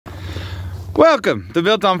Welcome to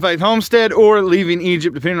Built on Faith Homestead, or Leaving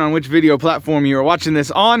Egypt, depending on which video platform you are watching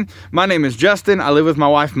this on. My name is Justin. I live with my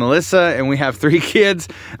wife Melissa, and we have 3 kids,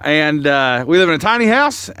 and we live in a tiny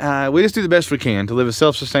house. We just do the best we can to live a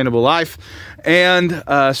self-sustainable life and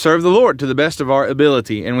serve the Lord to the best of our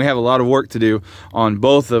ability, and we have a lot of work to do on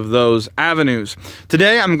both of those avenues.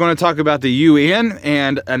 Today I'm going to talk about the UN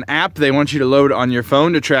and an app they want you to load on your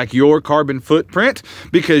phone to track your carbon footprint,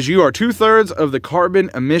 because you are 2/3 of the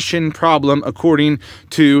carbon emission problem according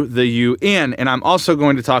to the UN. And I'm also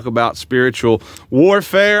going to talk about spiritual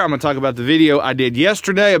warfare. I'm going to talk about the video I did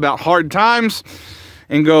yesterday about hard times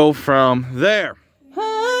and go from there.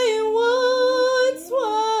 I once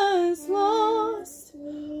was lost,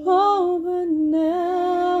 oh, but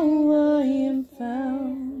now I am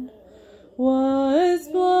found. Was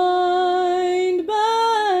blind,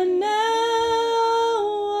 but now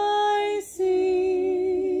I see.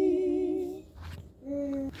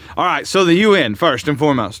 All right, so the UN, first and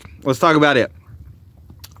foremost. Let's talk about it.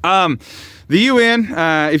 The UN,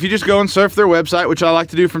 if you just go and surf their website, which I like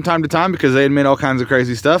to do from time to time because they admit all kinds of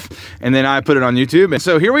crazy stuff, and then I put it on YouTube. And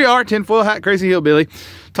so here we are, tinfoil hat, crazy hillbilly,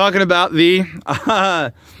 talking about the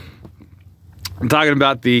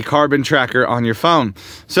carbon tracker on your phone.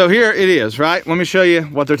 So here it is, right? Let me show you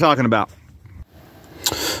what they're talking about.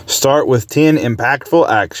 Start with 10 impactful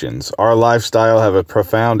actions. Our lifestyle have a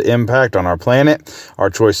profound impact on our planet. Our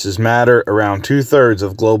choices matter. Around 2/3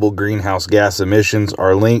 of global greenhouse gas emissions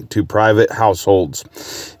are linked to private households.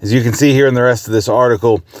 As you can see here in the rest of this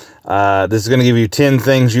article, this is going to give you 10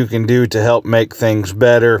 things you can do to help make things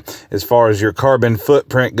better as far as your carbon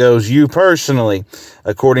footprint goes, you personally,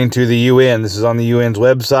 according to the UN. This is on the UN's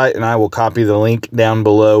website, and I will copy the link down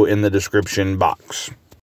below in the description box.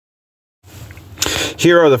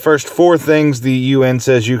 Here are the first 4 things the UN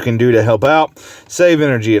says you can do to help out. Save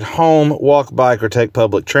energy at home, walk, bike, or take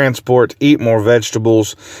public transport, eat more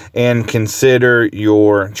vegetables, and consider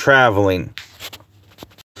your traveling.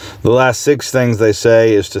 The last 6 things they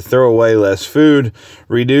say is to throw away less food,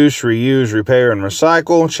 reduce, reuse, repair, and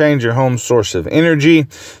recycle, change your home source of energy,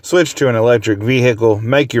 switch to an electric vehicle,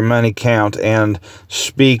 make your money count, and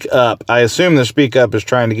speak up. I assume the speak up is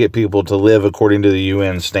trying to get people to live according to the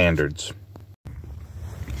UN standards.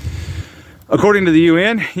 According to the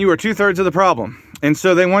UN, you are 2/3 of the problem. And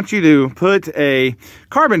so they want you to put a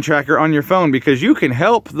carbon tracker on your phone, because you can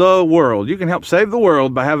help the world. You can help save the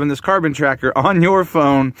world by having this carbon tracker on your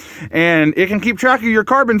phone, and it can keep track of your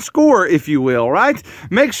carbon score, if you will, right?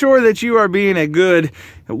 Make sure that you are being a good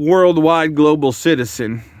worldwide global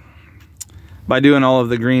citizen by doing all of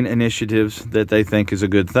the green initiatives that they think is a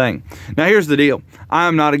good thing. Now, here's the deal.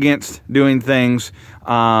 I'm not against doing things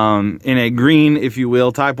in a green, if you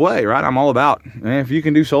will, type way, right? I'm all about, if you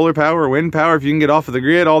can do solar power or wind power, if you can get off of the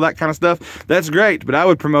grid, all that kind of stuff, that's great. But I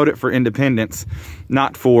would promote it for independence,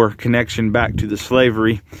 not for connection back to the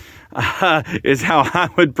slavery, is how I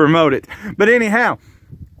would promote it. But anyhow,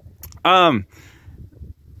 my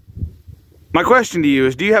question to you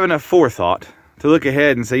is, do you have enough forethought to look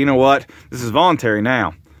ahead and say, you know what, this is voluntary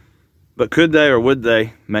now, but could they or would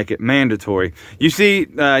they make it mandatory? You see,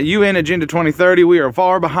 UN Agenda 2030, we are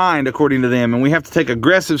far behind according to them, and we have to take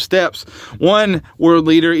aggressive steps. One world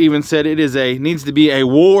leader even said it needs to be a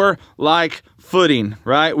war-like footing,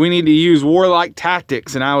 right? We need to use warlike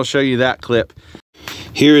tactics, and I will show you that clip.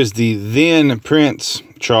 Here is the then Prince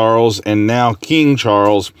Charles and now King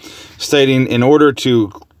Charles stating, in order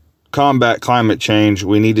to combat climate change,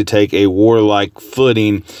 we need to take a warlike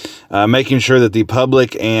footing, making sure that the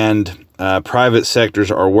public and private sectors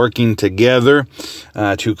are working together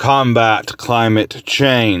to combat climate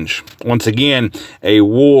change. Once again, a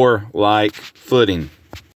warlike footing.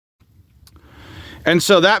 And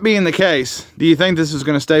so that being the case, do you think this is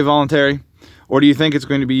going to stay voluntary? Or do you think it's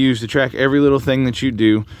going to be used to track every little thing that you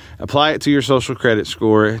do, apply it to your social credit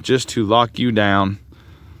score, just to lock you down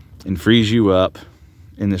and freeze you up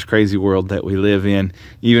in this crazy world that we live in,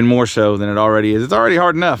 even more so than it already is? It's already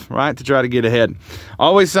hard enough, right, to try to get ahead.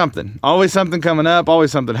 Always something coming up,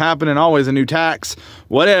 always something happening, always a new tax,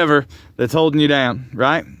 whatever, that's holding you down,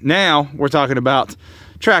 right? Now we're talking about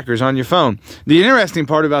trackers on your phone. The interesting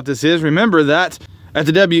part about this is, remember that at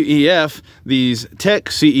the WEF, these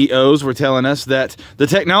tech CEOs were telling us that the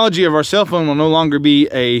technology of our cell phone will no longer be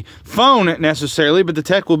a phone necessarily, but the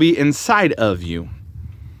tech will be inside of you.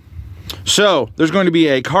 So there's going to be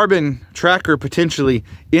a carbon tracker potentially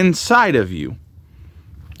inside of you.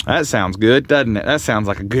 That sounds good, doesn't it? That sounds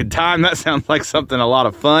like a good time. That sounds like something a lot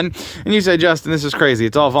of fun. And you say, Justin, this is crazy.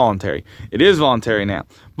 It's all voluntary. It is voluntary now.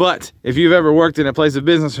 But if you've ever worked in a place of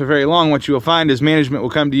business for very long, what you will find is management will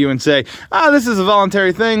come to you and say, this is a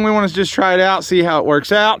voluntary thing. We want to just try it out, see how it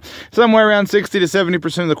works out. Somewhere around 60 to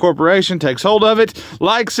 70% of the corporation takes hold of it,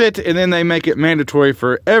 likes it, and then they make it mandatory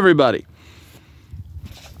for everybody.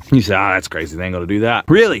 You say, that's crazy. They ain't going to do that.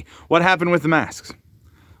 Really? What happened with the masks?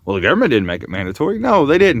 Well, the government didn't make it mandatory. No,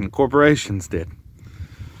 they didn't. Corporations did.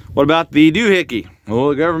 What about the doohickey? Well,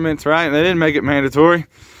 the government's right. They didn't make it mandatory.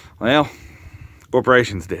 Well,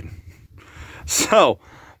 corporations did. So,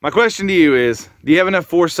 my question to you is, do you have enough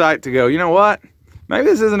foresight to go, you know what? Maybe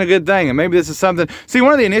this isn't a good thing, and maybe this is something. See,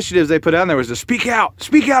 one of the initiatives they put out there was to speak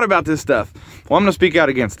out about this stuff. Well, I'm going to speak out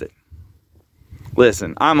against it.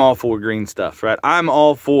 Listen, I'm all for green stuff, right? I'm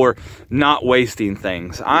all for not wasting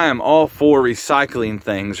things. I am all for recycling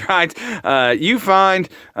things, right? You find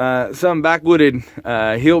some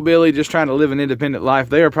backwooded hillbilly just trying to live an independent life.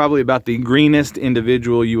 They are probably about the greenest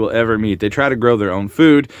individual you will ever meet. They try to grow their own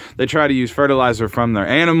food. They try to use fertilizer from their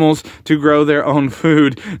animals to grow their own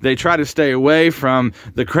food. They try to stay away from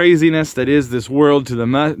the craziness that is this world to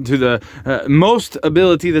the most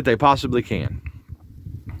ability that they possibly can.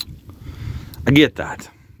 I get that,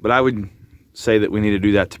 but I would say that we need to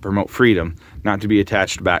do that to promote freedom, not to be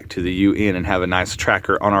attached back to the UN and have a nice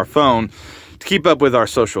tracker on our phone to keep up with our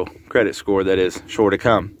social credit score that is sure to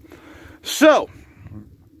come. So,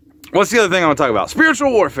 what's the other thing I want to talk about?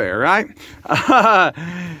 Spiritual warfare, right?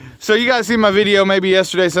 So you guys see my video maybe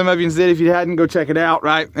yesterday. Some of you did. If you hadn't, go check it out,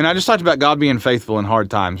 right? And I just talked about God being faithful in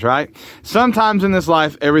hard times, right? Sometimes in this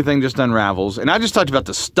life, everything just unravels. And I just talked about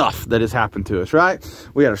the stuff that has happened to us, right?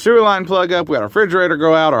 We had our sewer line plug up. We had our refrigerator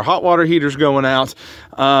go out. Our hot water heaters going out.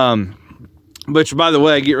 Which, by the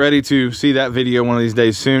way, get ready to see that video one of these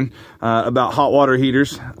days soon about hot water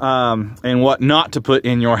heaters and what not to put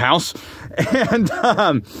in your house. And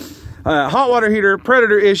hot water heater,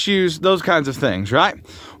 predator issues, those kinds of things, right?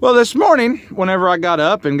 Well, this morning, whenever I got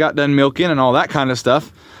up and got done milking and all that kind of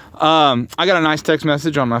stuff, I got a nice text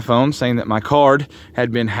message on my phone saying that my card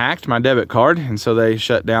had been hacked, my debit card, and so they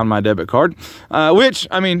shut down my debit card, which,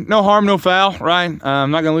 I mean, no harm, no foul, right? I'm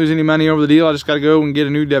not going to lose any money over the deal. I just got to go and get a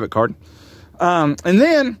new debit card. And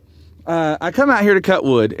then I come out here to cut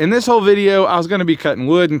wood. In this whole video, I was going to be cutting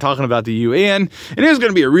wood and talking about the UN, and it was going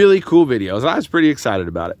to be a really cool video, so I was pretty excited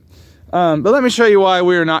about it. But let me show you why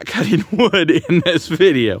we're not cutting wood in this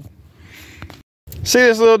video. See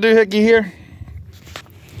this little doohickey here?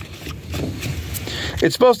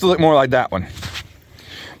 It's supposed to look more like that one.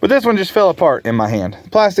 But this one just fell apart in my hand. The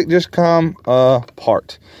plastic just come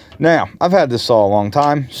apart. Now, I've had this saw a long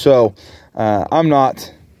time, so I'm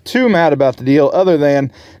not too mad about the deal, other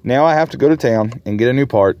than now I have to go to town and get a new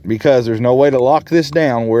part because there's no way to lock this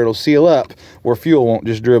down where it'll seal up, where fuel won't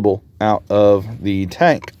just dribble out of the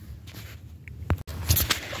tank.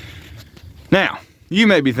 Now, you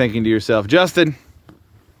may be thinking to yourself, Justin,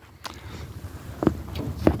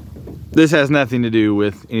 this has nothing to do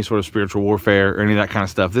with any sort of spiritual warfare or any of that kind of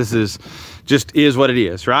stuff. This is just what it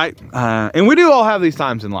is, right? And we do all have these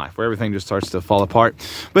times in life where everything just starts to fall apart.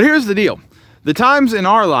 But here's the deal. The times in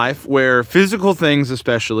our life where physical things,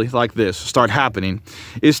 especially like this, start happening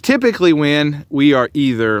is typically when we are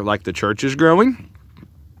either like the church is growing,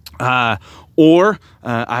 or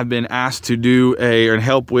I've been asked to do and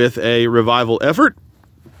help with a revival effort,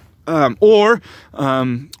 or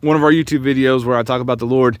one of our YouTube videos where I talk about the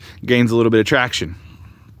Lord gains a little bit of traction.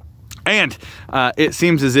 And it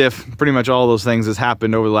seems as if pretty much all those things has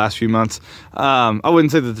happened over the last few months. I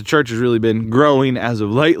wouldn't say that the church has really been growing as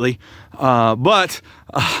of lately, but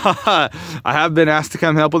I have been asked to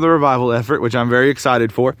come help with a revival effort, which I'm very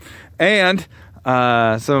excited for. And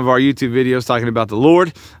some of our YouTube videos talking about the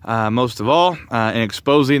Lord, most of all, and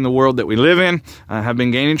exposing the world that we live in, have been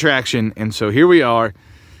gaining traction. And so here we are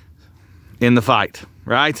in the fight,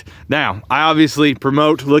 right? Now, I obviously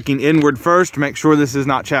promote looking inward first to make sure this is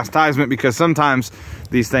not chastisement, because sometimes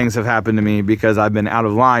these things have happened to me because I've been out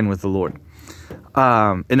of line with the Lord.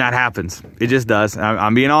 And that happens. It just does.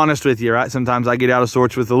 I'm being honest with you, right? Sometimes I get out of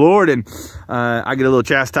sorts with the Lord and I get a little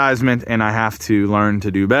chastisement and I have to learn to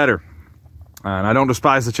do better. And I don't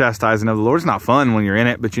despise the chastising of the Lord. It's not fun when you're in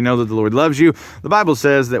it, but you know that the Lord loves you. The Bible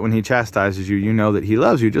says that when he chastises you, you know that he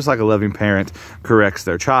loves you, just like a loving parent corrects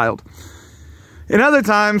their child. In other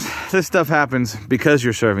times, this stuff happens because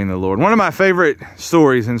you're serving the Lord. One of my favorite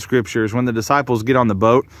stories in Scripture is when the disciples get on the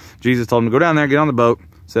boat. Jesus told them to go down there, get on the boat,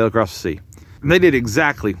 sail across the sea. And they did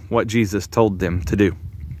exactly what Jesus told them to do.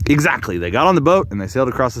 Exactly. They got on the boat and they sailed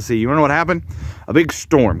across the sea. You know what happened? A big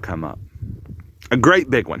storm come up. A great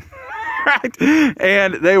big one. Right?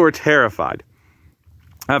 And they were terrified.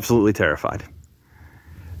 Absolutely terrified.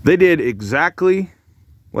 They did exactly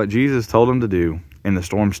what Jesus told them to do, and the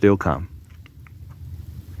storm still come.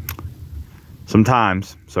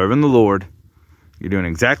 Sometimes, serving the Lord, you're doing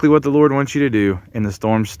exactly what the Lord wants you to do, and the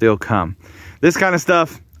storms still come. This kind of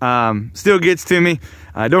stuff still gets to me.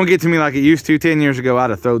 Don't get to me like it used to. 10 years ago, I'd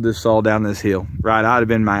have thrown this saw down this hill. Right? I'd have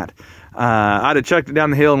been mad. I'd have chucked it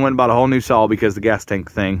down the hill and went and bought a whole new saw because the gas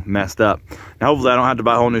tank thing messed up. Now, hopefully I don't have to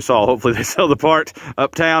buy a whole new saw. Hopefully they sell the part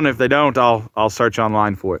uptown. If they don't, I'll search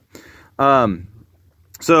online for it.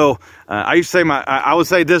 So I used to say I would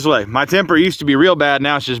say it this way: my temper used to be real bad,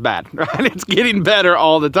 now it's just bad. Right? It's getting better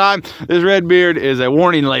all the time. This red beard is a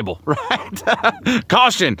warning label, right?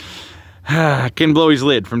 Caution. Can blow his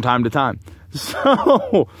lid from time to time.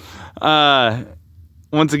 So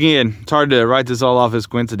once again, it's hard to write this all off as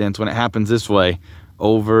coincidence when it happens this way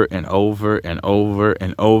over and over and over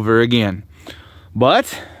and over again.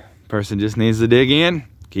 But person just needs to dig in,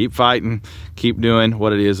 keep fighting, keep doing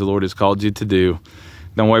what it is the Lord has called you to do.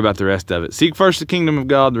 Don't worry about the rest of it. Seek first the kingdom of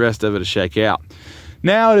God, the rest of it will shake out.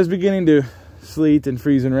 Now it is beginning to sleet and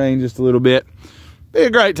freeze and rain just a little bit. Be a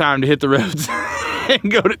great time to hit the roads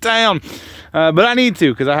and go to town. But I need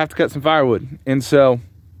to, because I have to cut some firewood. And so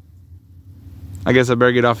I guess I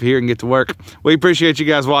better get off of here and get to work. We appreciate you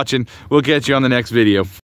guys watching. We'll catch you on the next video.